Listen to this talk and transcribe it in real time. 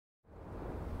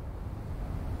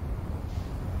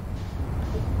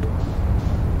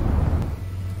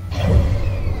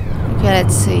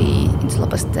let's see.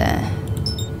 Intlopas there.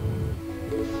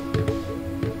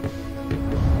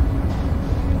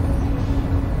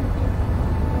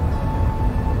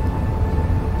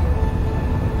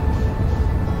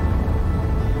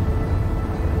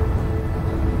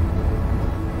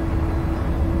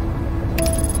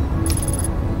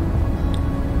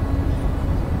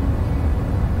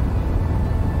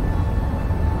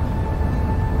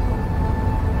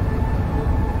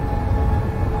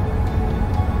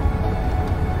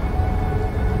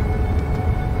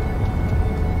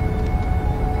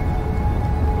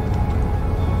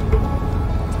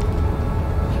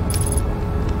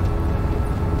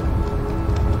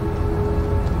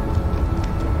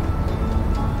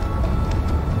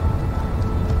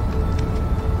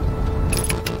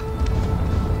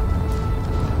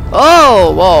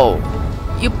 Oh,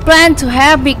 whoa. You plan to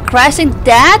have me crashing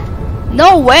that?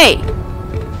 No way.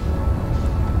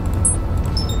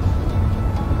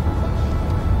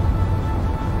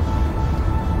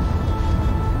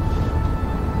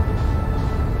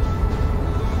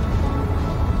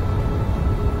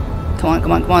 Come on,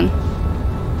 come on, come on.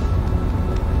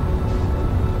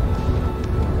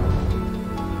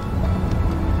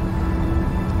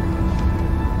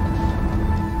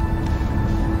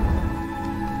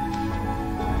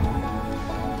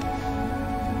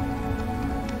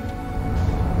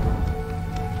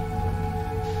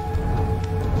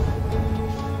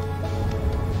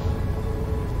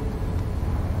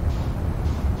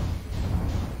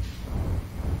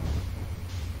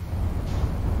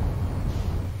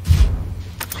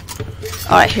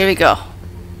 Alright, here we go.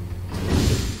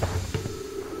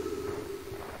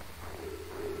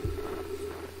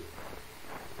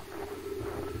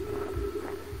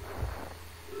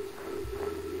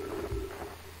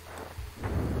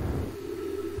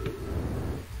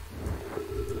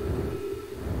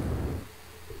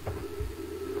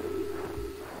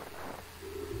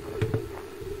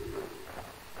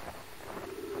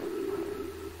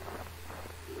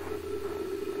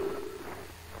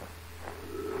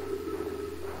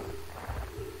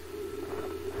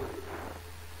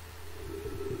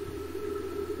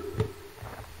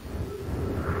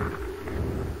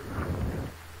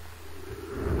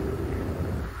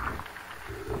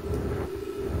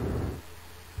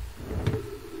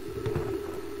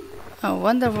 I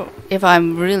wonder if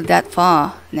I'm really that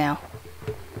far now.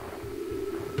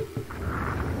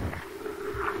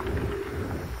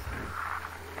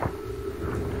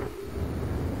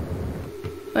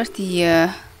 Where's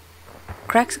the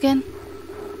cracks again?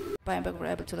 Bienberg were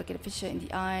able to locate a fissure in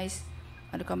the ice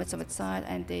on the comets of its side,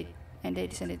 and they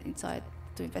descended inside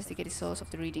to investigate the source of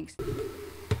the readings.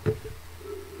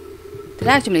 Did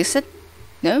I actually miss it?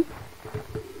 No?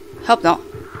 Hope not.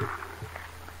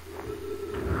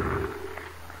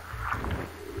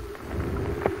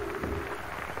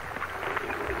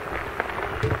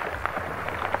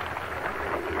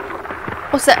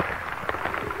 What's that?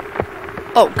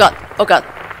 Oh god, oh god.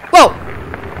 Whoa!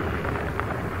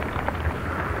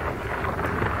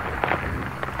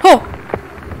 Oh!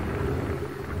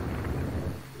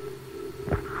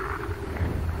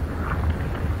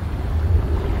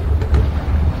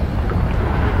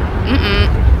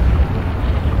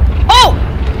 Oh!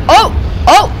 Oh!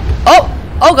 Oh! Oh!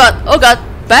 Oh god, oh god.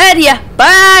 Bad idea,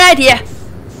 bad idea.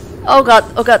 Oh god,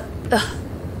 oh god. Ugh.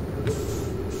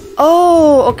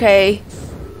 Oh, okay.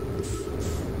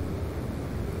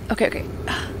 Okay, okay.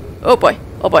 Oh boy,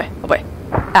 oh boy, oh boy.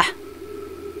 Ah.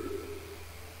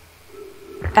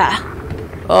 Ah.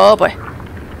 Oh boy.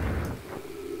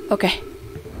 Okay.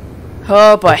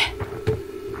 Oh boy.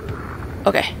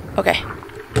 Okay, okay.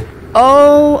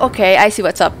 Oh, okay, I see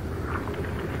what's up.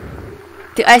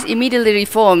 The ice immediately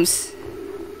reforms.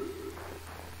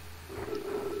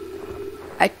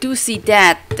 I do see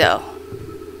that, though.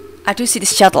 I do see the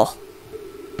shuttle.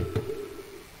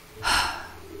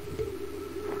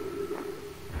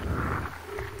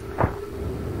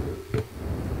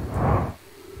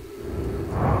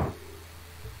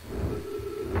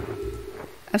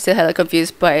 I'm still hella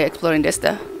confused by exploring this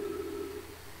though.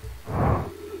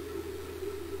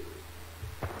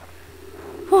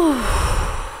 Whew.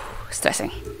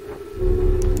 Stressing.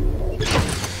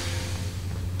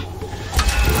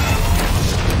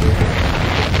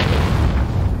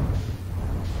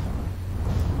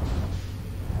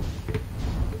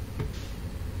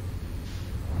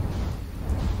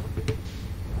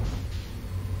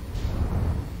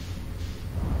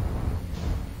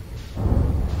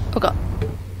 Oh god.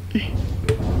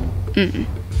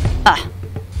 Ah.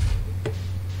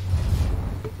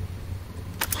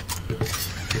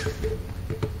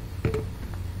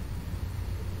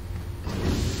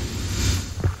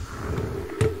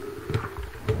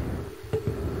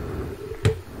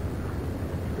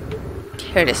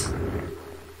 Here it is.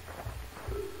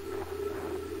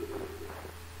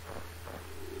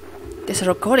 There's a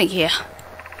recording here.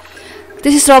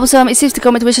 This is troublesome. It seems the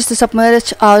comet wishes to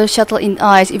submerge our shuttle in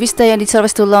ice. If we stay on the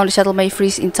surface too long, the shuttle may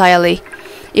freeze entirely.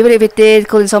 Even if it did,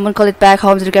 couldn't someone call it back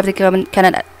home to the gravity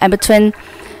cannon amber twin?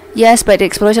 Yes, but the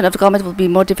explosion of the comet would be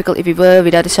more difficult if we were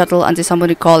without a shuttle until someone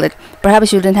recalled it.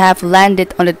 Perhaps you shouldn't have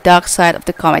landed on the dark side of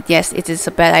the comet. Yes, it is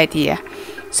a bad idea.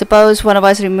 Suppose one of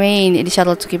us remain in the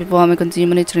shuttle to keep it warm and continue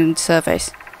monitoring the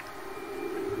surface.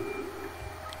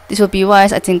 This would be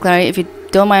wise, I think, Clary. If you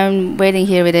don't mind waiting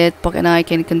here with it, Puck and I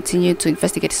can continue to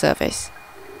investigate the surface.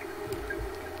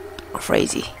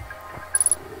 Crazy.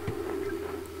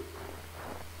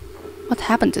 What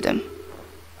happened to them?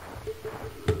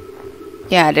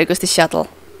 Yeah, there goes the shuttle.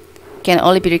 Can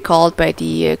only be recalled by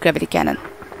the gravity cannon.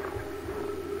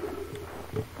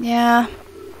 Yeah.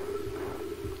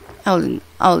 I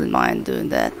wouldn't mind doing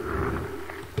that.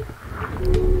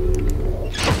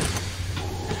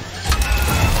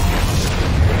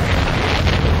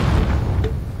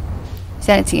 Is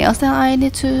there anything else that I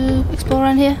need to explore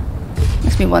around here?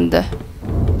 Makes me wonder.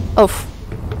 Oh.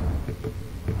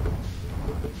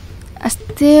 I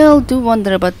still do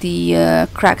wonder about the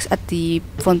cracks at the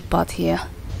front part here.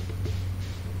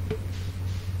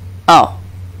 Oh.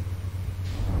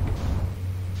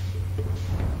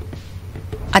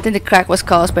 I think the crack was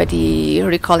caused by the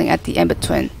recalling at the Ember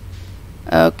Twin.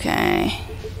 Okay.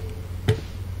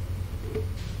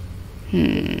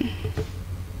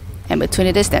 Ember Twin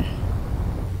it is then.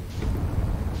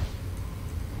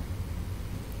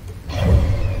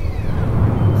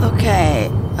 Okay,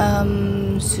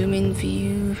 zoom in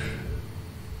view.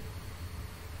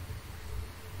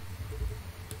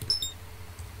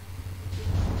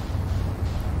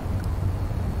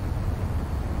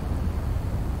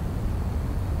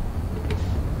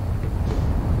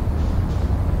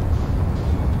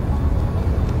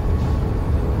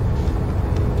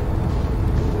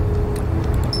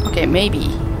 Okay,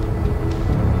 maybe.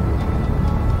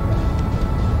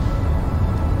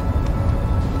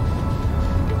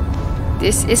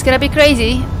 This is gonna be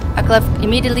crazy. I could have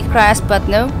immediately crashed, but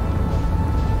no.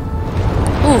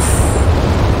 Oof.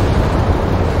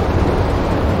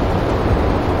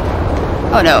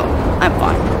 Oh no, I'm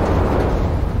fine.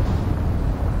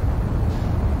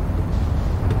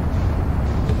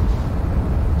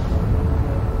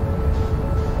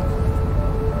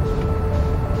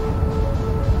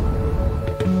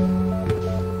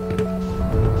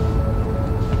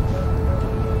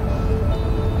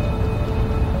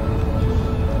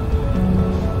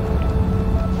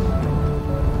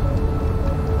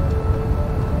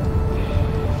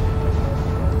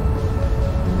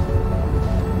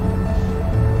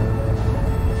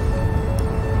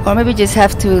 Or maybe just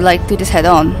have to like do this head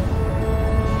on.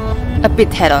 A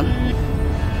bit head on.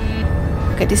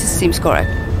 Okay, this seems correct.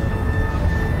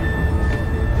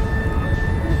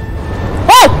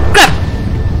 Oh crap!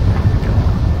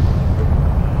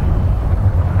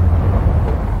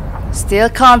 Still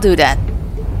can't do that.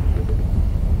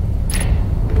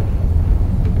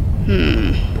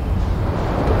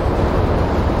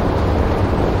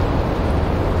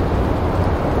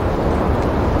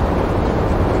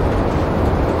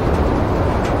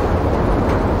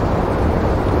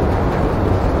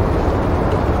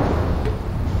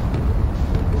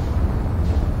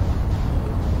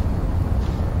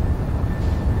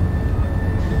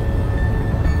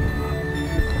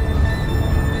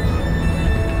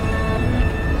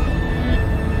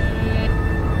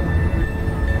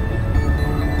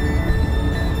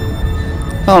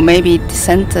 Oh, maybe it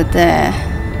centered there.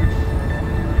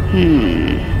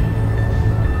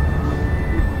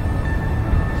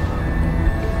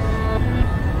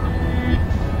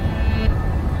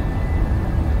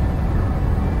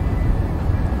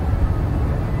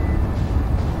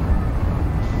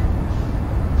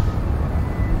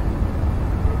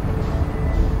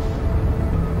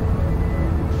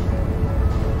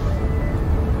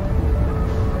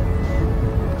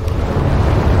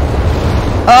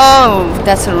 Oh,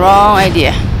 that's a wrong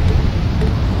idea.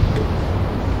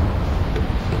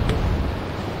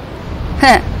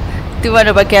 Do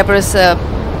wonder about Gabriel's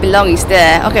belongings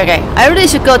there. Okay. I really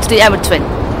should go to the Ember Twin.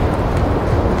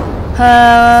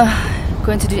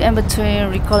 Going to the Ember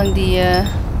Twin, recalling the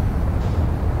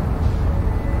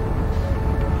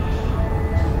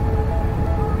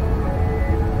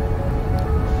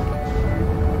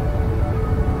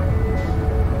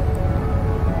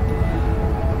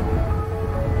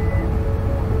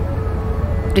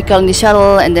recalling the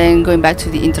shuttle and then going back to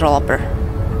the interloper.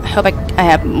 I hope I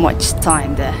have much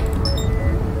time there.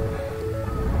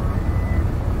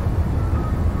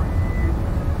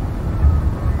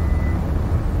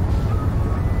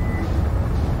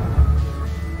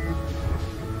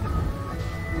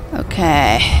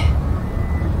 Okay.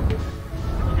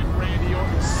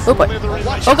 Oh boy.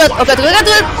 Oh god, oh god, oh god, oh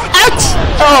god. Ouch!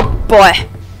 Oh boy.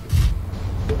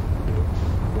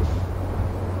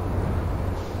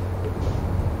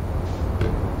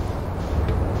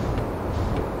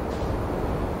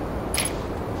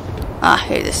 Ah,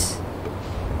 here it is.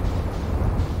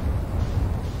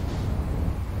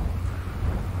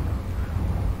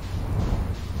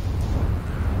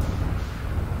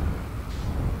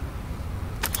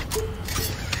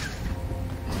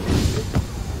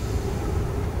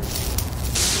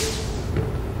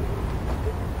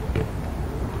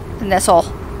 And that's all.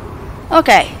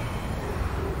 Okay.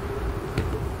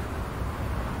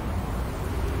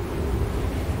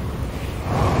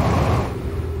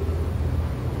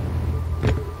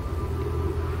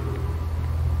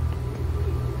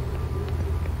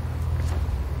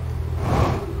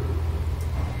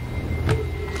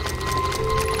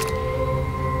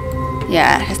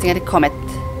 Yeah, testing at the comet.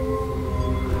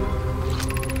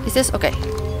 Is this okay?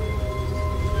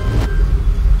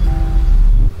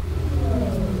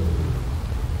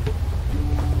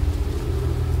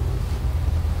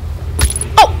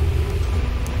 Oh!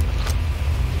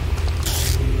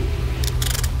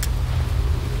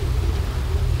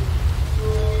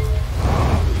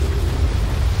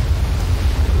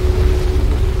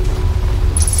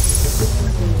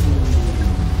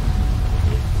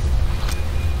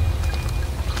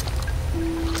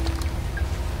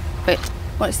 Wait,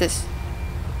 what is this?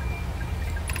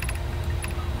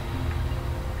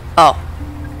 Oh,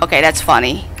 okay, that's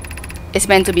funny. It's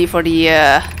meant to be for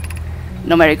the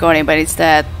normal recording, but it's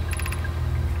that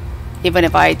even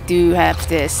if I do have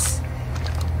this,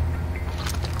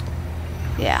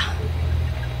 yeah.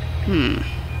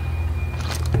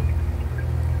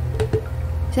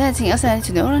 Is there anything else I need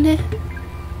to know around here?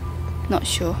 Not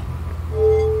sure.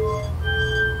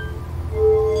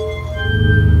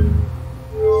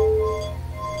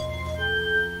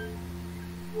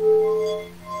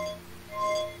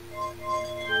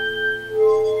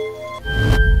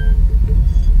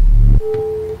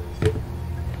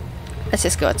 Let's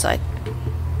just go outside.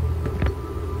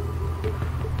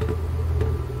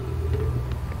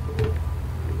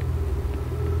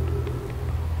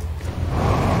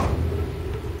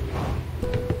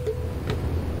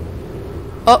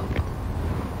 Oh.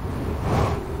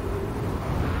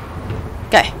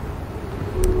 Okay.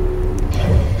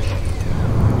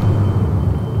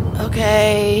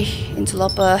 Okay,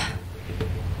 interloper.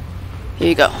 Here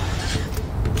you go.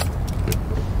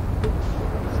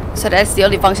 So that's the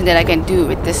only function that I can do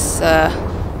with this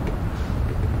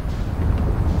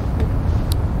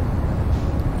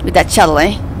with that shuttle,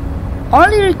 eh?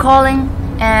 Only recalling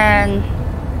and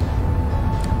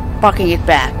parking it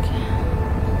back.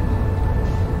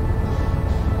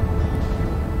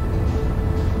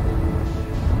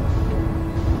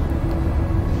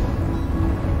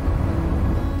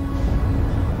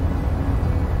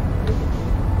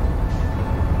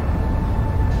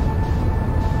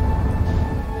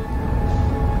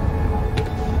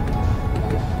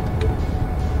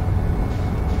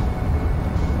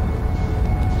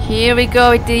 Here we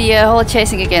go with the whole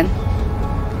chasing again.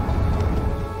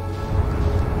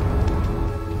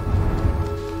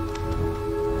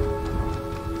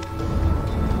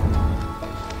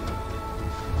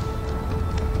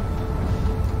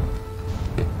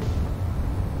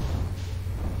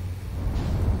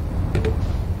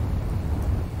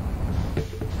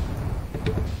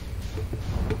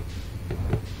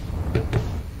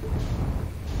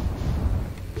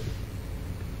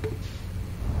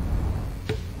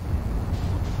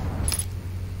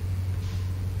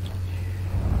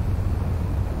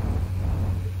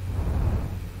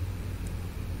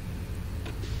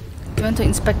 Went to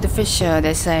inspect the fissure,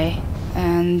 they say,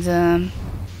 and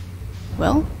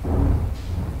well,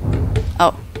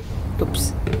 oh,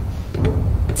 oops.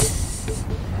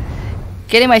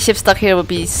 Getting my ship stuck here would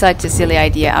be such a silly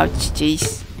idea. Ouch,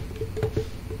 jeez,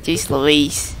 jeez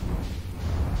Louise.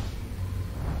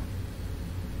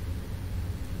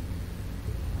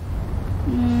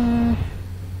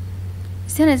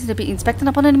 Is there anything to be inspected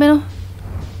upon in the middle?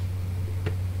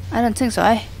 I don't think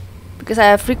so, because I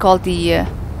have recalled the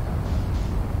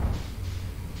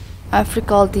I've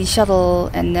recalled the shuttle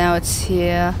and now it's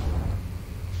here.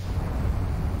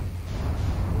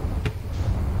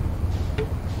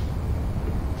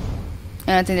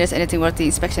 I don't think there's anything worth the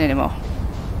inspection anymore.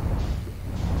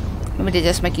 Maybe they're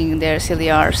just making their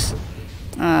silly R's,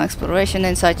 exploration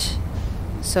and such.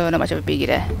 So not much of a biggie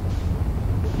there.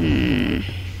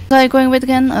 What are you going with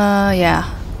again?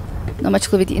 Yeah. Not much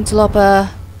clue with the interloper.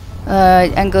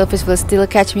 Angle of will still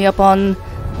catch me up on.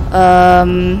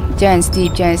 Giant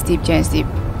steep, giant steep, giant steep.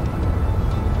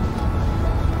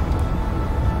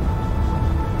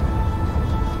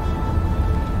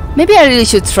 Maybe I really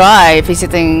should try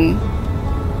visiting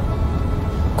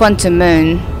Quantum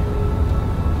Moon.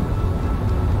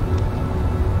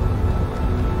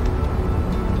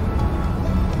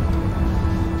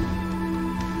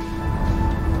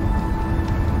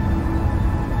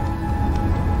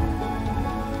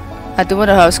 I do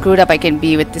wonder how screwed up I can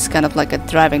be with this kind of like a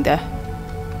driving there.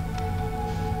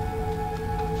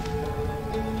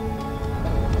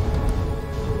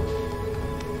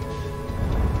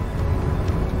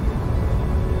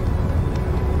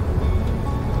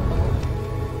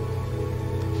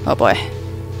 Oh boy.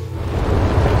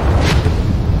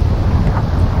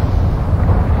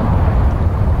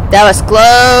 That was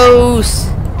close.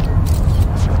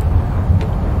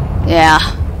 Yeah.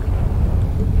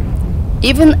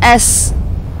 Even as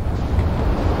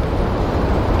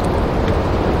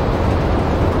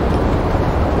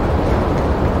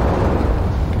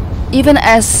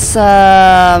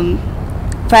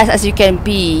fast as you can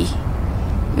be,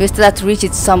 you still have to reach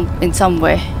it in some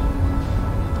way.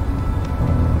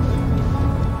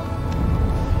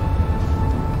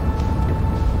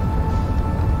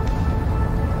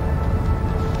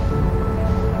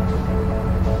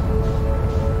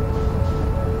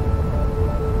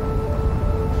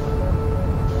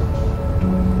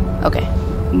 Okay,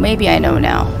 maybe I know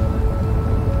now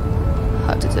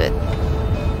how to do it.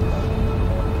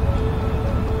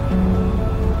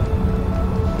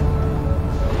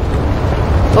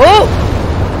 Oh!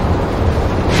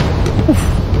 Oof.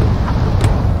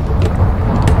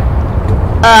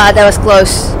 Ah, that was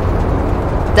close.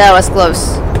 That was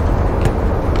close.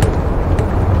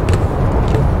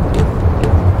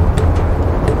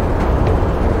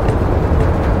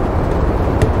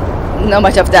 Not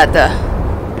much of that though.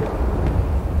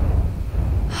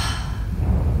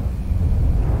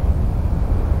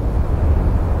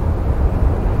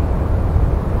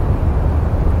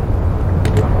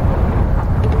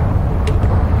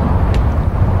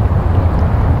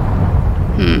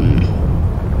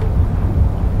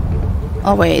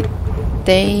 Oh wait,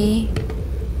 the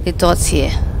dots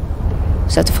here.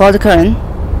 So I have to follow the current.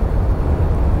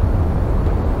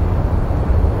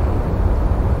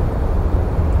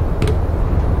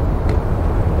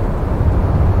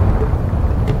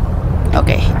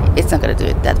 Okay, it's not gonna do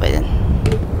it that way then.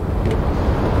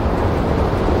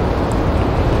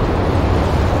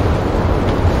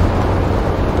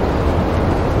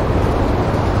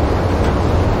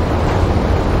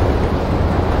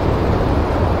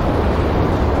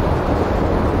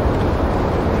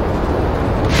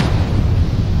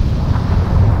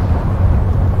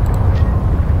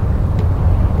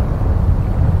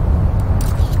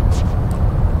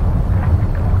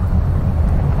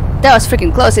 That was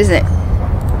freaking close, isn't it?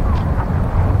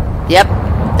 Yep,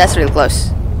 that's really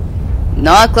close.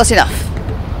 Not close enough.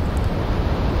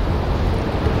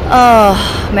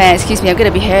 Oh man, excuse me, I'm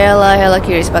gonna be hella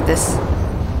curious about this.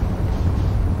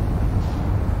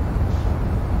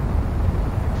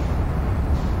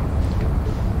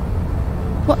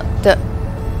 What the?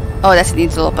 Oh, that's an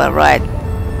interloper, right?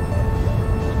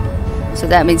 So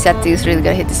that means that thing's really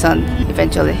gonna hit the sun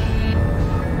eventually.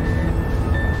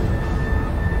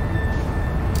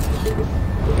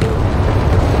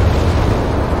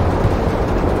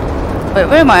 Wait,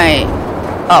 where am I?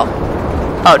 Oh.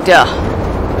 Oh, duh.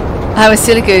 I'm a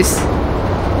silly goose.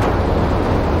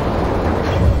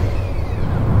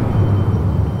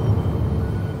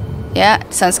 Yeah,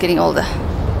 the sun's getting older.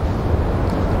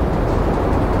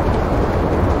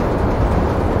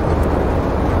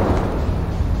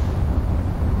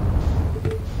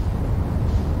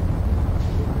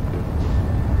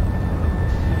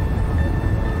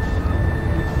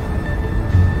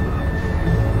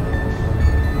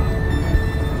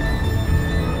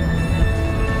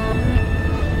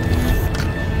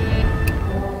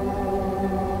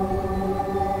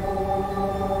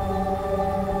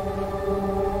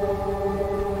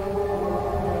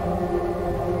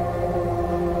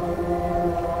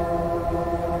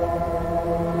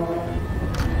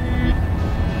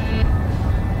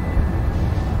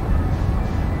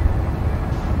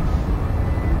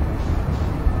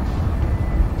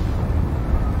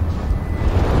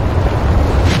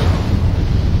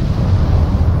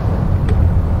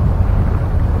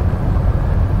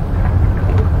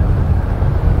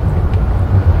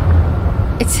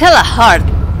 It's hella hard.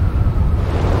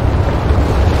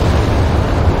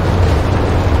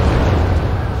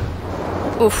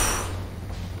 Oof.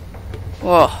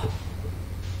 Whoa.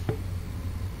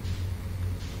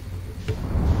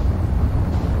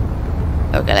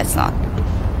 Okay, let's not.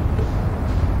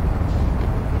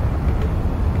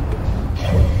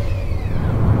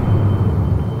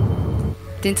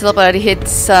 The antelope already hit the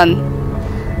sun.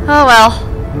 Oh well.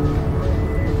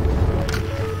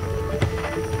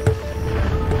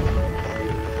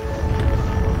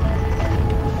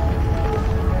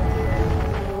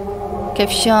 Cave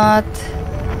shot.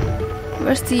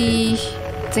 Where's the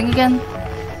thing again?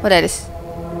 What that is?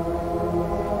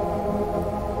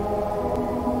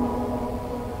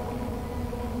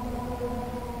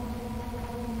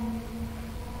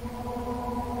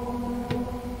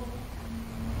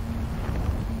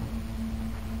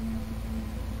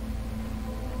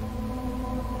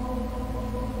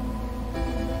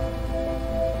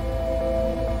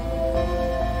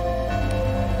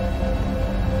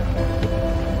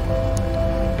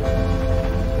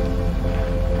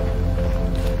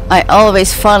 I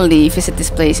always fondly visit this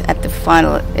place at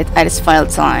its final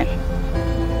time.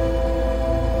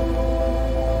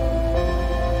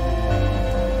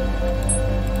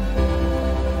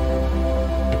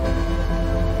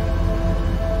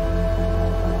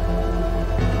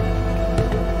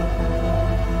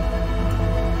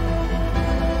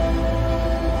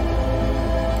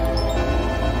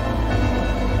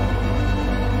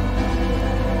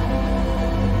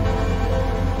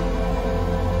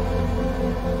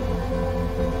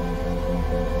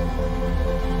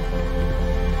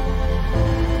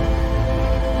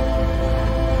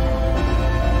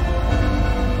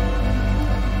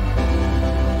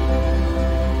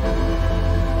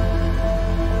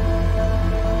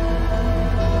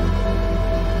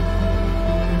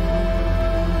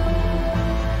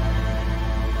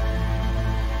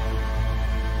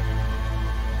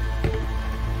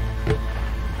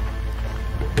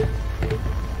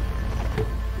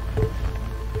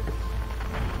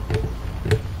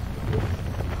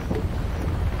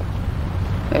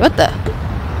 Wait, what the?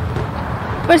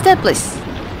 Where's that place?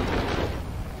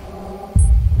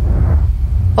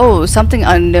 Oh, something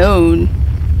unknown.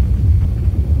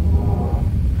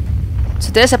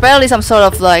 So there's apparently some sort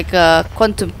of like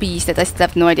quantum piece that I still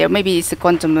have no idea. Maybe it's the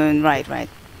quantum moon, right?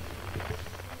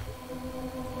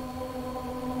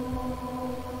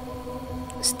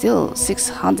 Still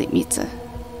 600 meters.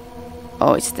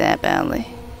 Oh, it's there apparently.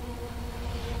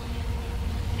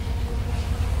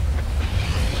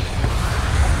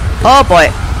 Oh boy.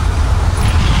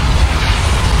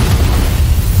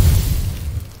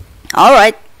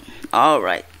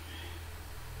 Alright.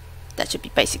 That should be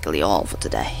basically all for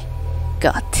today.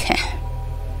 God damn.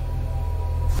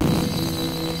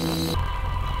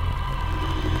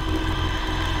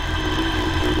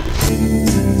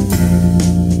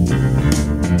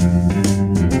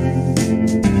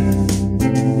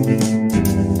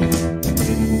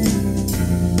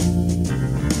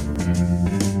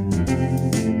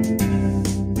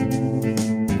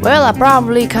 Well, I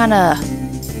probably kinda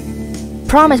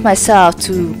promised myself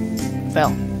to,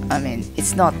 well, I mean,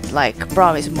 it's not like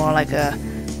promise, more like a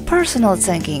personal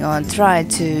thinking on trying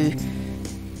to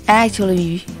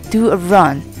actually do a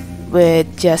run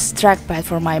with just trackpad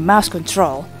for my mouse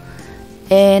control.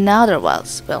 In Outer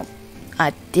Wilds, well,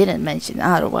 I didn't mention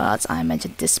Outer Wilds, I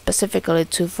mentioned this specifically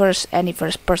to any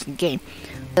first person game.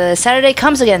 Saturday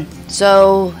comes again,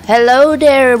 so hello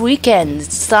there weekend,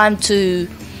 it's time to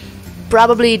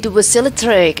probably do a silly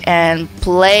trick and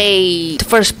play the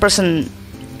first person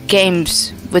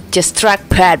games with just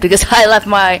trackpad because I left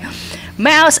my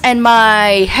mouse and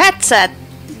my headset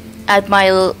at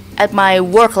my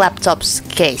work laptop's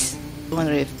case. I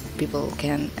wonder if people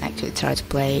can actually try to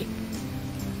play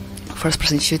first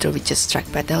person shooter with just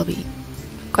trackpad. That'll be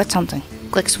quite something.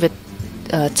 Clicks with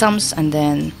thumbs and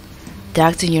then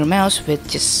directing your mouse with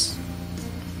just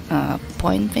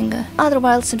point finger. Outer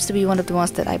Wilds seems to be one of the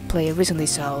ones that I played recently,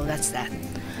 so that's that.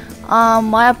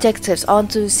 My objectives are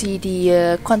to see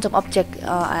the quantum object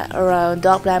around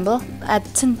Dark Bramble. I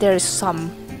think there is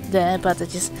some there, but I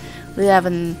just really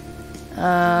haven't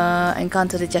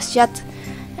encountered it just yet.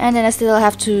 And then I still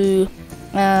have to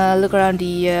look around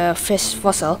the fish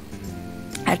fossil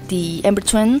at the Ember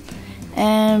Twin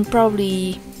and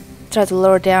probably try to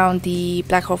lower down the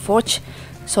Black Hole Forge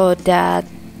so that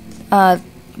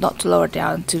not to lower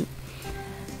down, to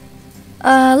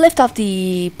lift off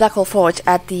the Black Hole Forge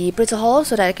at the Brittle Hollow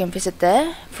so that I can visit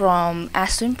there from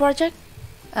Aston project,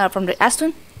 from the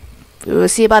Aston. We will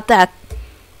see about that.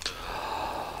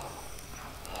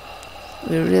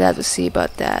 We really have to see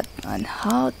about that and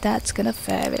how that's gonna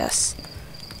fare with us.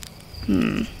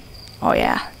 Oh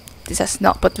yeah, this has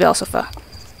not put well so far.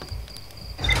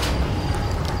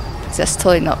 This has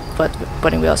totally not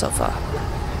putting well so far.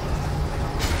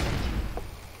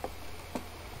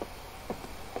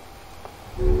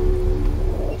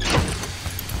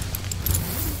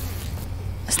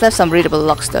 I still have some readable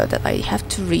logs though that I have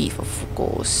to read, of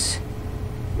course.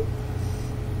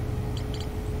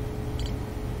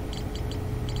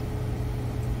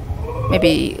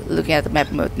 Maybe looking at the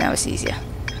map mode now is easier.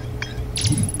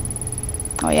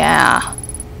 Oh yeah.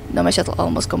 Nomad shuttle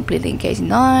almost completely encased.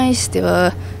 Nice. There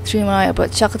were 3 more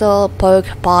about Shuttle, Poke,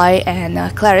 Pie,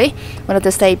 and Clary. One of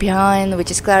them stayed behind,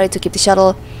 which is Clary, to keep the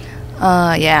shuttle.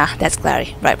 Yeah, that's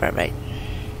Clary. Right.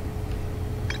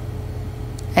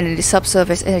 And in the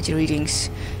subsurface energy readings,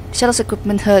 the shuttle's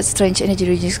equipment heard strange energy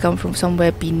readings come from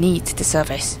somewhere beneath the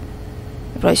surface.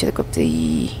 I probably should equip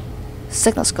the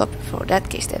signal scope for that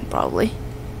case then, probably.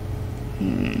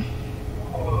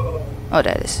 Oh,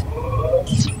 there it is.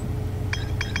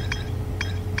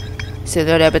 Still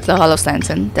there a bit of hollow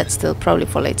Swanson. That's still probably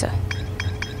for later.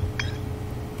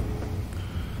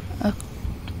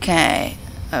 Okay.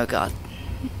 Oh god.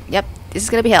 Yep, this is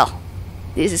gonna be hell.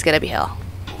 This is gonna be hell.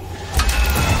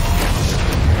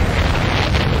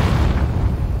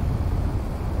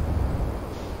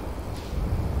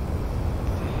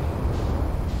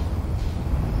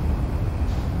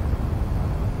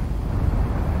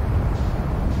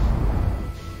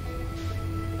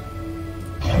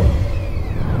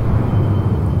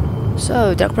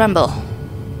 So, Dark Bramble.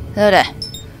 Hello there.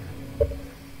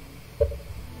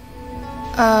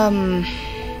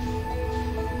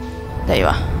 There you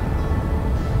are.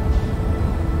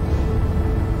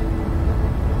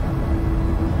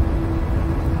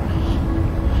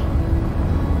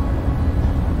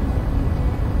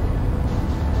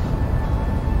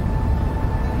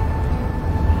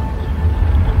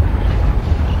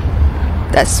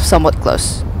 That's somewhat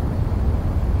close.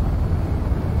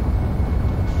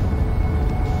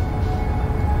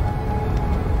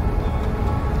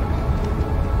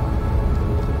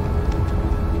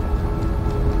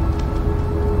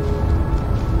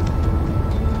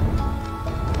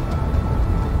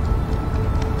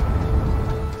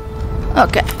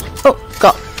 Okay. Oh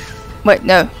god. Wait,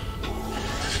 no.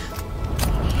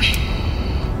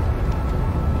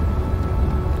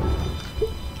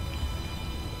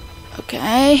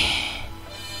 Okay.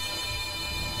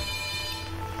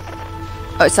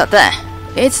 Oh, it's not there.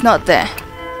 It's not there.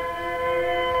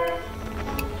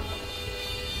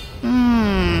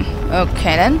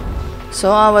 Okay then. So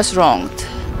I was wrong.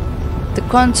 The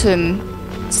quantum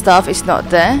stuff is not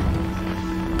there.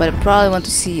 But I probably want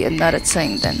to see another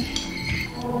thing then.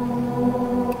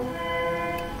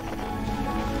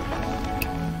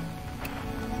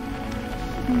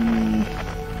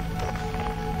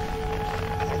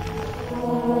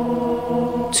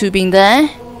 Two being there,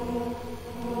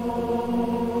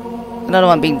 another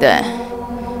one being there,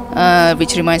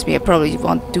 which reminds me I probably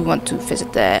do want to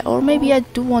visit there, or maybe I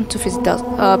do want to visit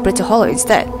Brittle Hollow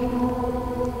instead.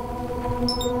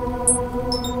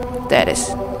 There it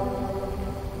is.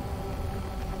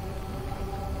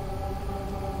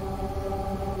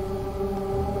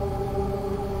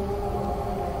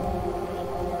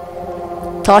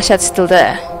 Torchhead's still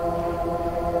there.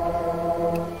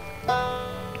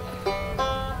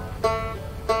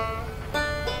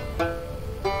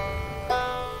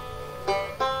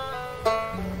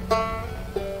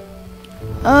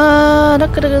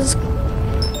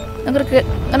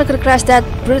 I'm not gonna crash that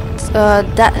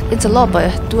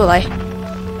interloper, do I?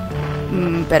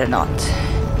 Better not.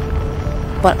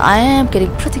 But I am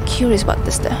getting pretty curious about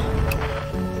this though.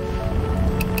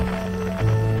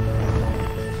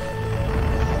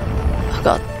 Oh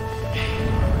god.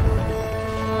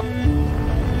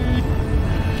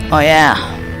 Oh yeah.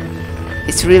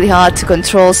 It's really hard to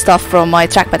control stuff from my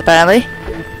trackpad apparently.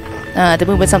 The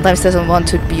movement sometimes doesn't want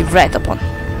to be read upon.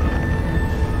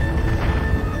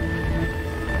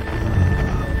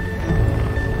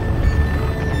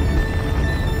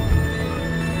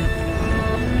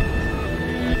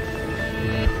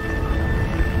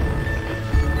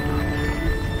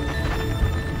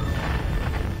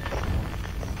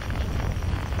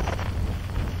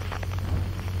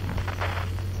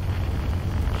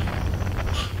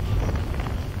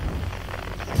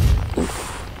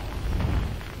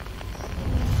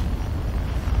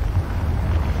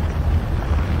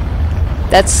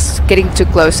 That's getting too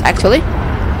close, actually.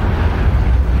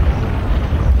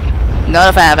 Not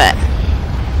a fan of it.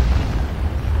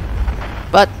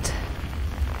 But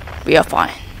we are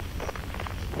fine.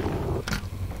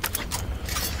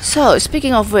 So,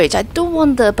 speaking of which, I do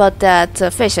wonder about that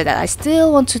fissure that I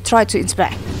still want to try to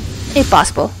inspect, if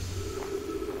possible.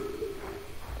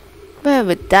 Where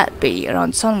would that be?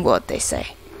 Around Sunward, they say.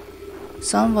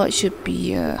 Sunward should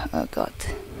be, oh god.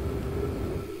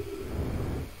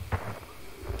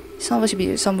 Sunward should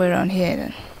be somewhere around here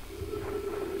then.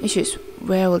 Issue is,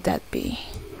 where will that be?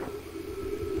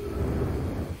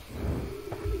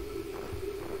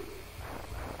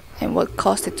 And what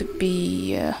caused it to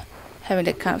be having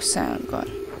that kind of sound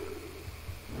going?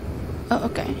 Oh,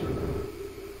 okay.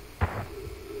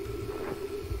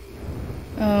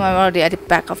 I'm already at the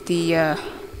back of the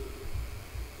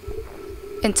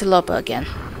interloper again.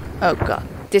 Oh god,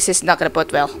 this is not gonna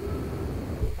bode well.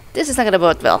 This is not gonna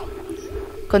bode well.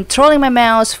 Controlling my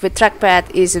mouse with trackpad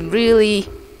isn't really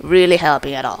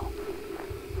helping at all.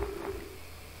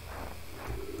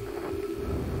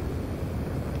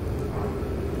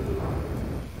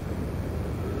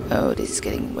 Oh, this is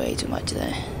getting way too much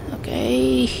there.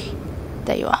 Okay,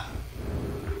 there you are.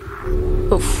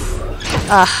 Oof.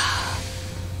 Ah,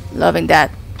 loving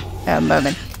that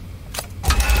moment.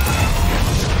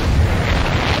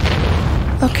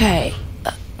 Okay.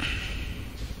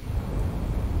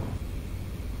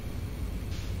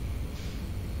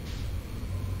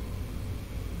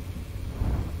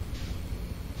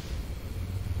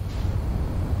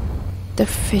 The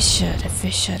fissure.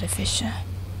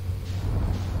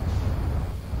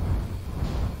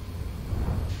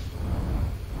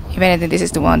 If anything, this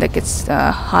is the one that gets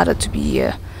harder to be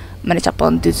managed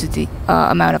upon due to the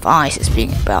amount of ice it's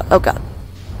being about. Oh god.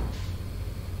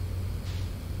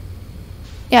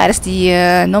 Yeah, that's the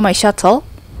Nomai shuttle.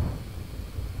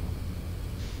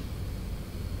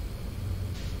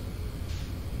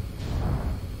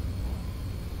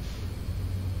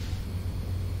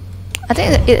 I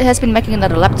think it has been making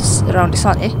another lap around the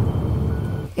sun, eh?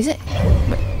 Is it?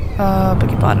 Beg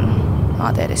your pardon.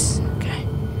 Ah, there it is. Okay.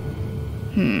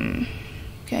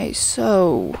 Okay,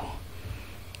 so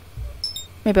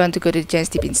maybe I want to go to the Giant's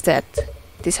Deep instead.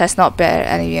 This has not bear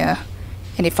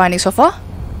any findings so far.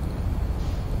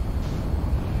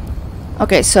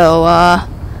 Okay, so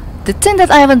the thing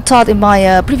that I haven't thought in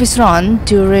my previous run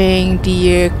during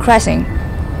the crashing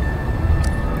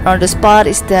on the spot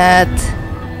is that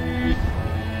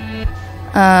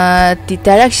the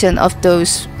direction of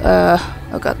those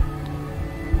oh god.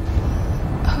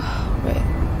 Wait.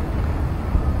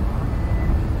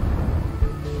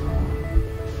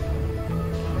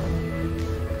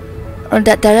 On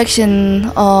that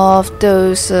direction of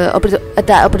those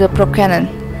that orbital probe cannon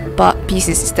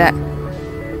pieces is that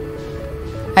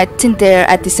I think they're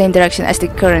at the same direction as the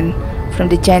current from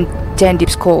the Giant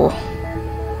Deep's core.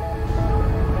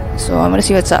 So I'm gonna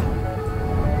see what's up.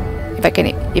 If I can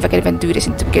even do this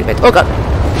to begin with. Oh god!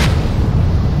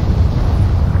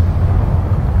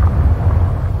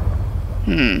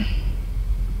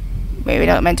 Maybe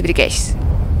not meant to be the case.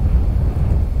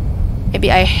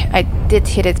 Maybe I did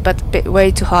hit it, but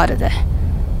way too hard there.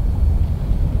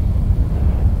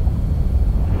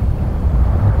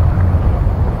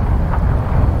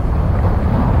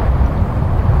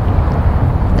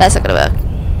 That's not gonna work.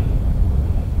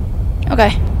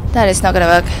 Okay, that is not gonna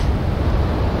work.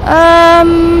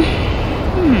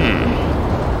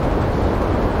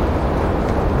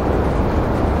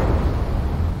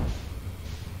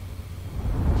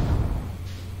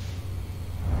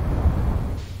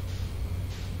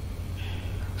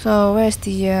 So where's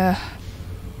the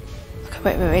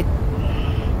okay, wait.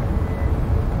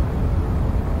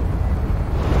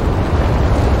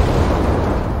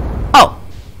 Oh!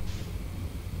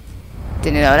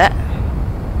 Didn't know that.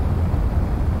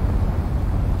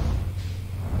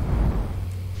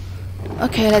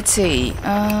 Okay, let's see.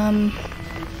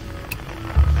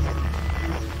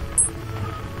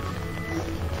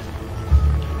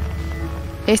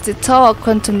 Is the Tower of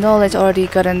Quantum Knowledge already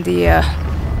gotten the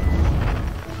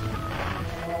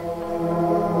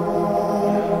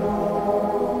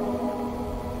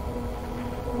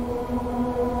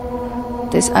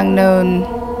this unknown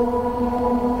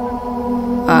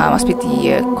must be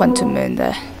the quantum moon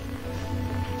there.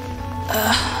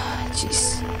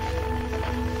 Jeez.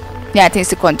 Yeah, I think it's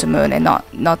the quantum moon and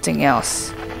nothing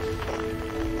else.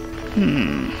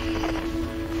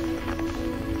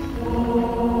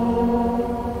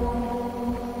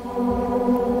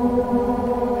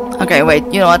 Okay, wait,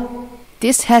 you know what?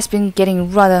 This has been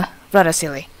getting rather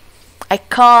silly. I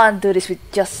can't do this with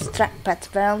just trackpad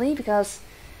apparently because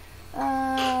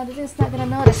this is not gonna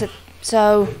notice it.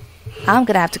 So I'm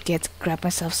gonna have to grab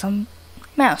myself some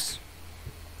mouse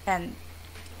and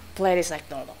play this like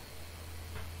normal.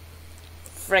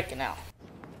 Freaking hell.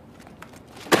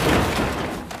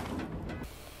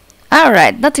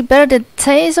 Alright, nothing better than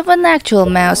taste of an actual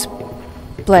mouse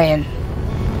playing,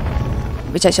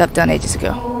 which I should have done ages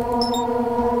ago.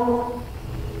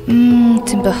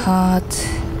 Timber Heart.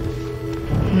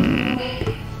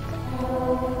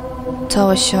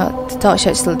 Tower shot. The tower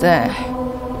shot is still there.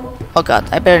 Oh god,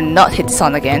 I better not hit the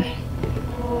sun again.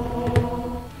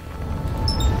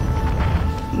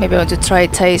 Maybe I want to try a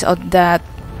taste of that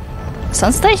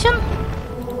sun station?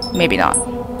 Maybe not.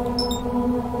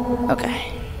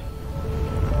 Okay.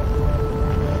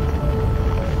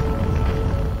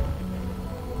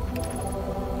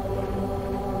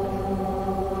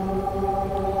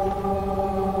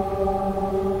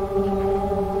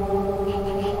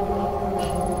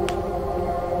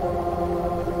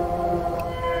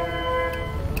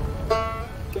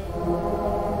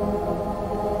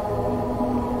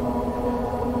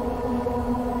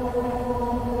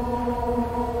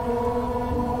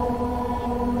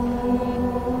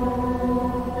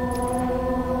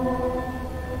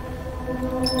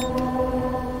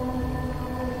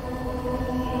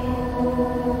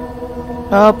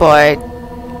 Oh boy.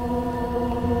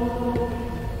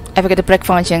 I forgot the brake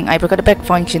function. I forgot the brake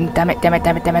function. Damn it, damn it,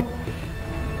 damn it, damn it.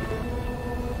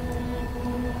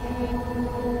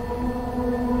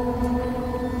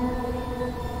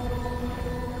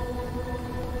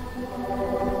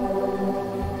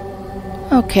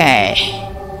 Okay.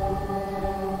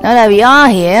 Now that we are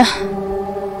here,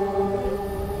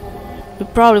 we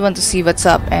probably want to see what's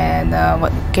up and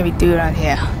what can we do around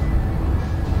here.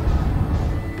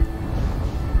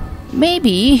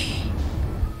 Maybe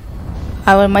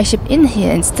I want my ship in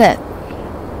here instead.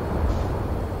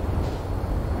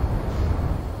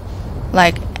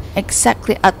 Like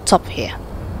exactly at top here.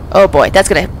 Oh boy, that's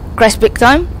gonna crash big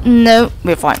time. No,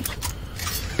 we're fine.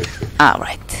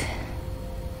 Alright.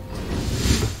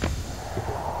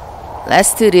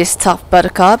 Let's do this, tough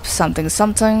buttercup. Something,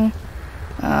 something.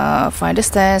 Find the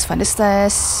stairs, find the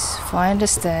stairs, find the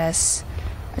stairs.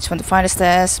 I just want to find the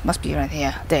stairs. Must be right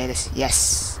here. There it is.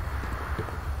 Yes.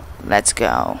 Let's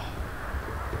go.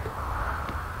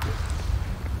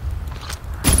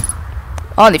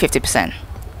 Only 50%.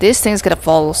 This thing's gonna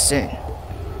fall soon.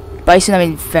 By soon, I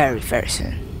mean very, very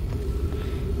soon.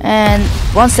 And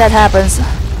once that happens,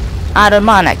 I don't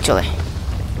mind actually.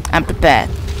 I'm prepared.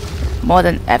 More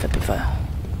than ever before.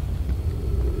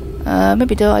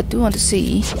 Maybe though I do want to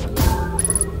see.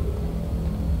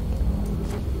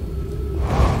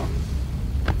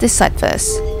 This side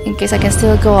first, in case I can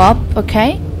still go up,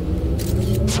 okay?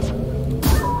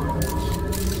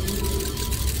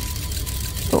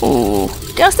 Oh,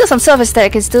 there's still some surface that I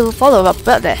can still follow up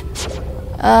but there.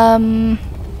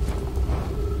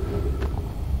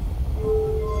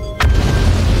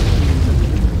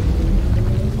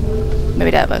 Maybe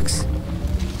that works.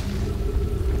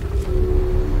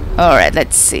 Alright,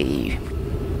 let's see.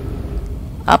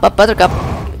 Up, up, buttercup.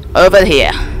 Over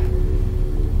here.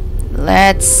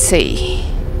 Let's see.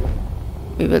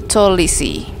 We will totally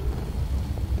see.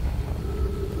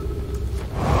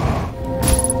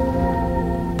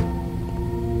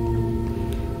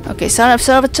 Okay, Sun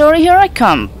Observatory, here I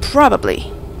come.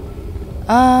 Probably.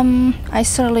 I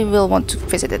certainly will want to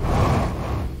visit it.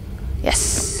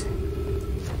 Yes.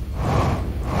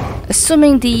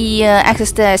 Assuming the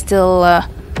access there is still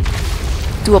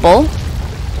doable,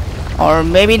 or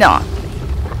maybe not.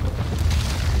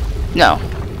 No,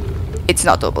 it's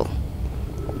not doable.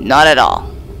 Not at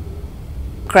all.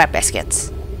 Crab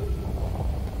baskets.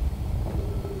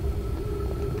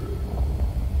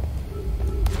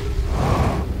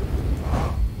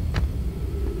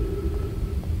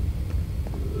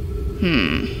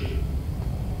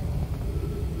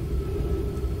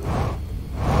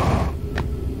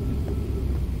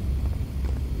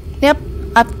 Yep,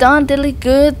 I've done really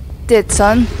good,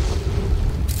 son.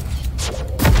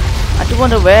 I do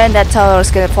wonder when that tower is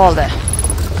gonna fall there.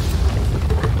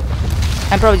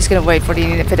 I'm probably just gonna wait for the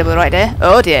inevitable right there.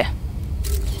 Oh dear.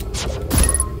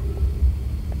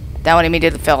 That one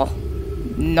immediately fell.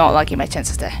 Not liking my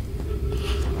chances there.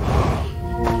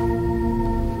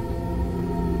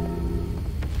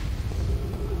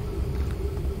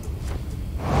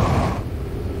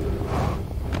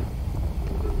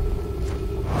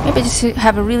 Maybe I just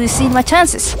haven't really seen my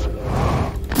chances.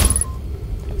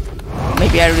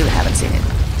 Maybe I really haven't seen it.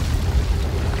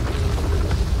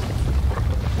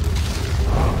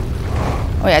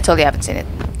 Oh yeah, I totally haven't seen it.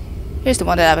 Here's the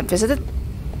one that I haven't visited.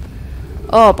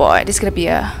 Oh boy, this is gonna be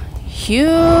a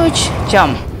huge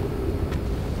jump.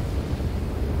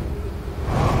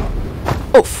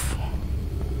 Oof.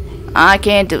 I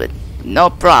can't do it. No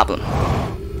problem.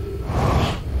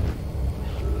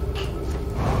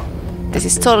 This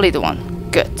is totally the one.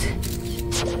 Good.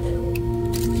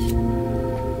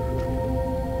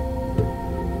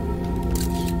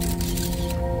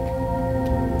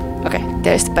 Okay,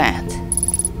 there's the band.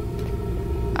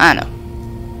 I know.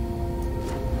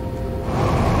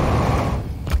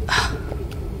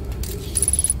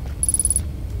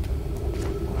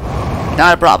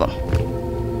 Not a problem.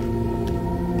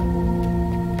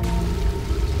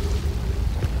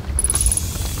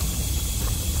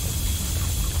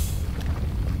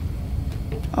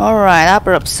 Alright,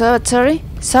 upper observatory,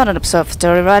 southern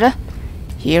observatory rather.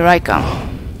 Here I come.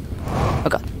 Oh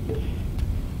god.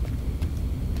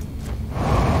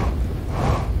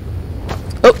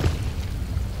 Oh!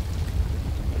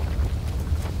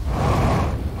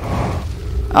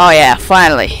 Oh yeah,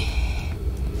 finally.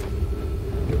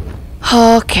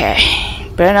 Okay.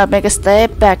 Better not make a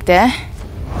step back there.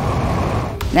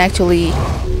 And actually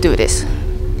do this.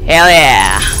 Hell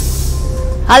yeah!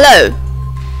 Hello!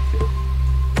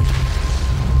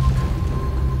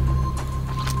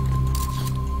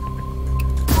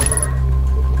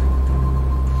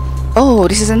 Oh,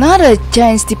 this is another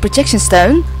giant deep projection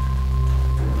stone.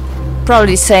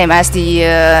 Probably the same as the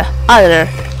other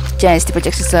giant deep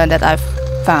projection stone that I've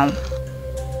found.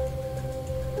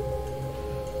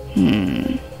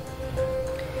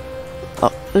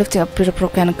 Oh, lifting up Peter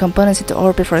prop cannon components into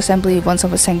orbit for assembly once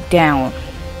some sank down.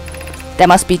 That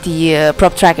must be the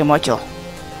prop tracking module.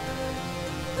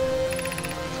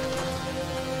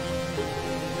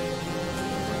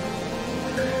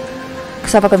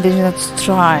 Because I've convinced me not to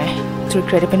try to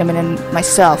recreate the phenomenon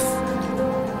myself.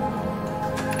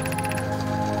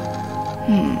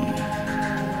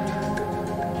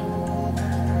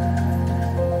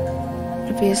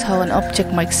 Reveals how an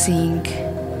object might sink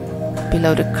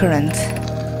below the current.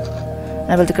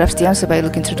 I'm able to grasp the answer by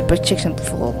looking through the projection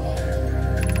pool.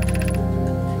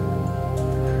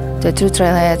 The true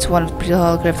trailhead's one of the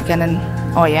holographic cannon.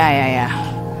 Oh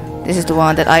yeah. This is the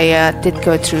one that I did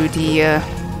go through the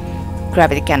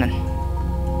gravity cannon.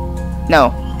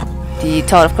 No, the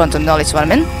Tower of Quantum Knowledge one,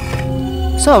 I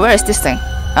mean. So where is this thing?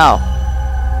 Oh,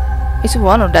 it's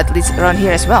one of that leads around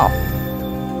here as well.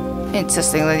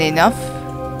 Interestingly enough.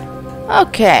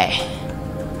 Okay.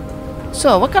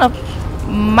 So what kind of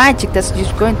magic that's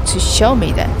just going to show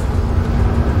me then?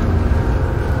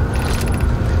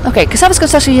 Okay, Kasava's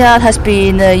construction yard has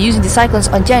been using the cyclones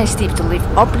on giant steep to lift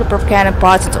up the prop cannon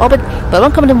parts into orbit, but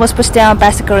one component was pushed down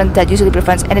past the current that usually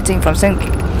prevents anything from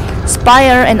sinking.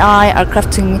 Spire and I are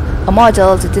crafting a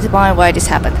model to determine why this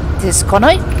happened. This is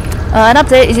Konoi. An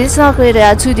update is it's not clear there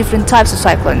are two different types of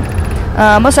cyclone.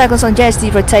 Most cyclones on giant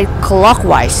steep rotate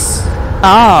clockwise.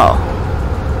 Oh.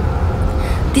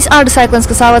 These are the cyclones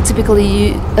Kasava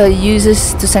typically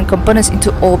uses to send components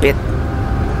into orbit.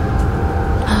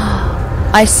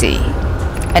 I see.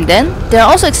 And then there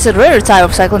also exists a rare type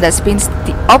of cyclone that spins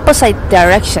the opposite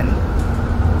direction,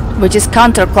 which is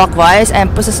counterclockwise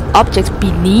and pushes objects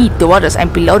beneath the waters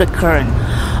and below the current.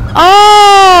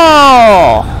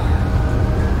 Oh!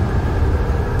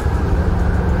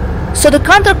 So the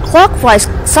counterclockwise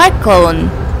cyclone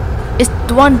is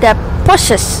the one that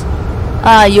pushes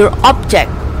your object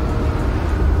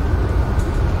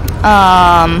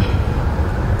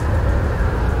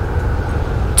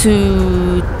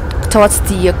towards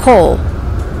the core.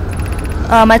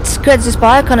 At Great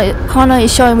Inspire, Connor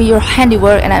is showing me your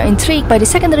handiwork, and I'm intrigued by the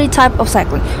secondary type of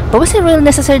cycling. But was it really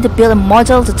necessary to build a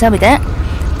module to tell me that?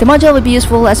 The module will be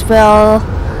useful as well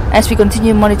as we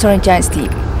continue monitoring Giant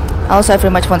Steep. Also, I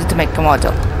very much wanted to make a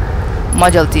module.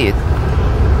 Module dude.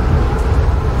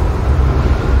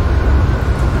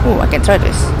 Oh, I can try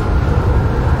this.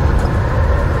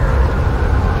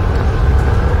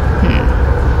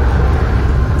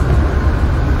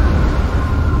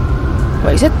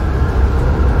 Where is it?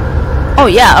 Oh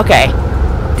yeah, okay.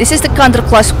 This is the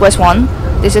counterclockwise one.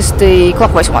 This is the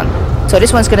clockwise one. So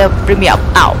this one's gonna bring me up.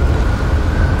 Ow.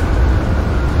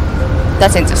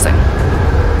 That's interesting.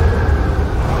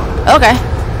 Okay.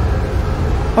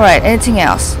 Alright, anything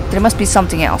else? There must be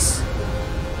something else.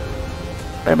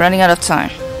 But I'm running out of time.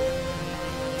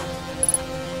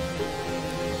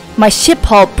 My ship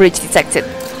hull bridge detected.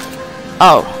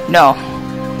 Oh, no.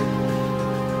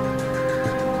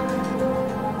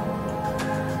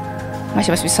 My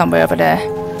ship must be somewhere over there.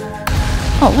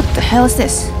 Oh, what the hell is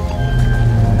this?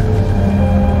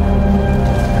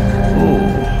 Ooh.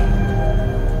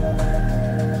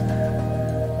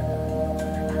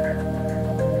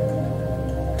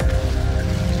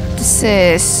 This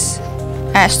is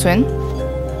Ash Twin.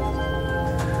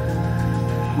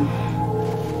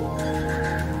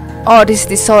 Oh, this is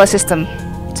the solar system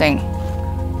thing.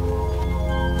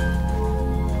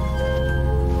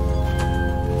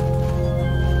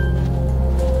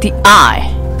 The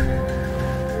eye.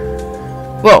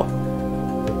 Whoa.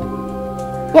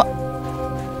 What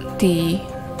the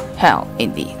hell,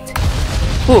 indeed.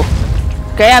 Ooh.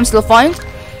 Okay, I'm still fine.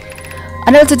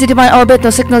 Unable to determine orbit,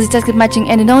 no signal detected matching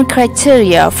any known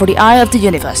criteria for the eye of the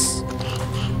universe.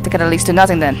 That kinda leads to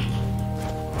nothing then.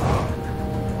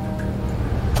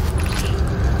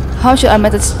 How should our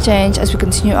methods change as we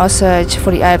continue our search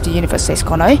for the eye of the universe, says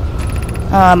Konoi.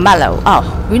 Mallow.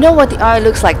 Oh, we know what the eye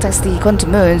looks like thanks to the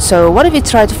quantum moon, so what if we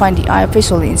try to find the eye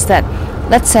visually instead?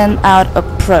 Let's send out a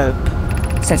probe,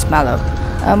 says Mallow.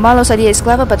 Mallow's idea is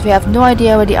clever, but we have no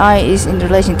idea where the eye is in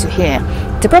relation to here.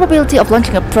 The probability of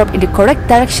launching a probe in the correct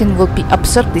direction would be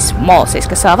absurdly small, says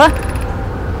Cassava.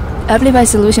 I believe I have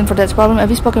a solution for that problem.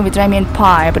 I've spoken with Remy and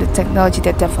Pi about the technology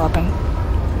they're developing.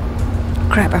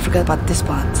 Crap, I forgot about this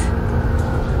part.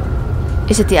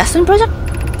 Is it the Aston project?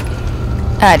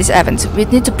 This happens. We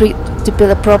need to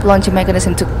build a probe launching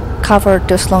mechanism to cover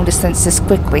those long distances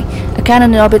quickly. A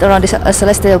cannon in orbit around a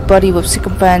celestial body would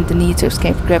circumvent the need to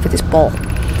escape gravity's pull.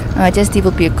 Density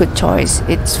would be a good choice.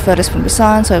 It's furthest from the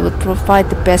sun, so it would provide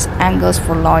the best angles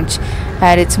for launch,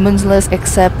 and it's moonless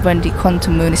except when the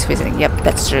quantum moon is visiting. Yep,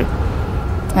 that's true.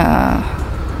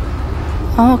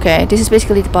 Okay, this is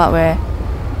basically the part where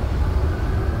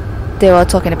they were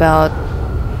talking about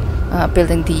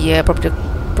building the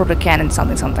proper cannon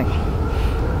something.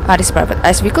 This is private.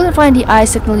 As we couldn't find the eye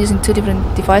signal using 2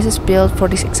 different devices built for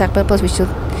this exact purpose, we should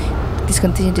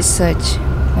discontinue this search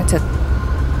method.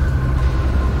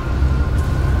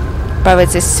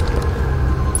 Private is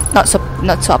not so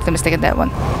optimistic in that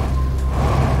one.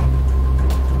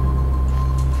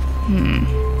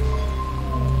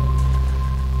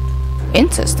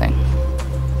 Interesting.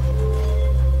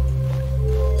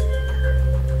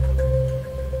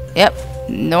 Yep,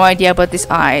 no idea about this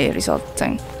eye result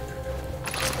thing.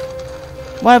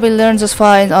 What have we learned thus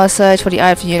far in our search for the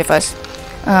eye of the universe?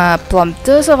 Plum,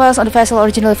 those of us on the vessel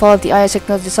originally followed the eye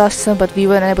signal to the star system, but we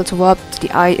were unable to warp to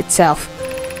the eye itself.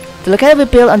 The locator we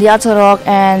built on the outer rock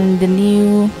and the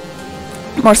new,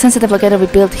 more sensitive locator we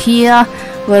built here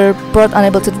were both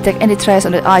unable to detect any trace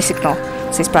on the eye signal,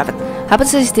 says Private.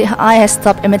 Hypothesis the eye has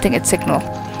stopped emitting its signal.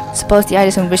 Suppose the eye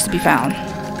doesn't wish to be found.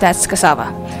 That's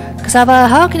Cassava. Cassava,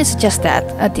 how can you suggest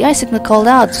that? The eye signal called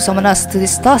out to summon us to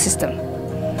this star system.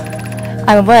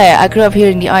 I'm aware, I grew up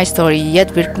hearing the eye story,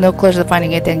 yet we're no closer to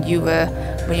finding it than you were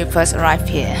when you first arrived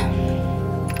here.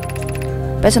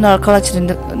 Based on our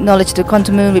knowledge of the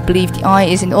quantum moon, we believe the eye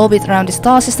is in orbit around the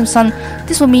star system sun.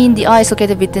 This will mean the eye is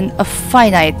located within a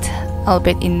finite,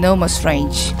 albeit enormous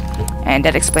range. And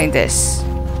that explains this.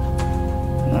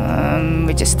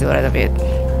 We just still read a bit.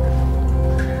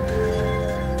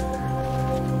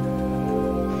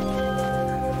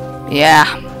 Yeah.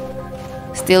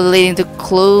 Still leading to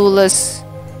clueless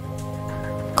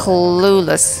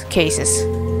cases.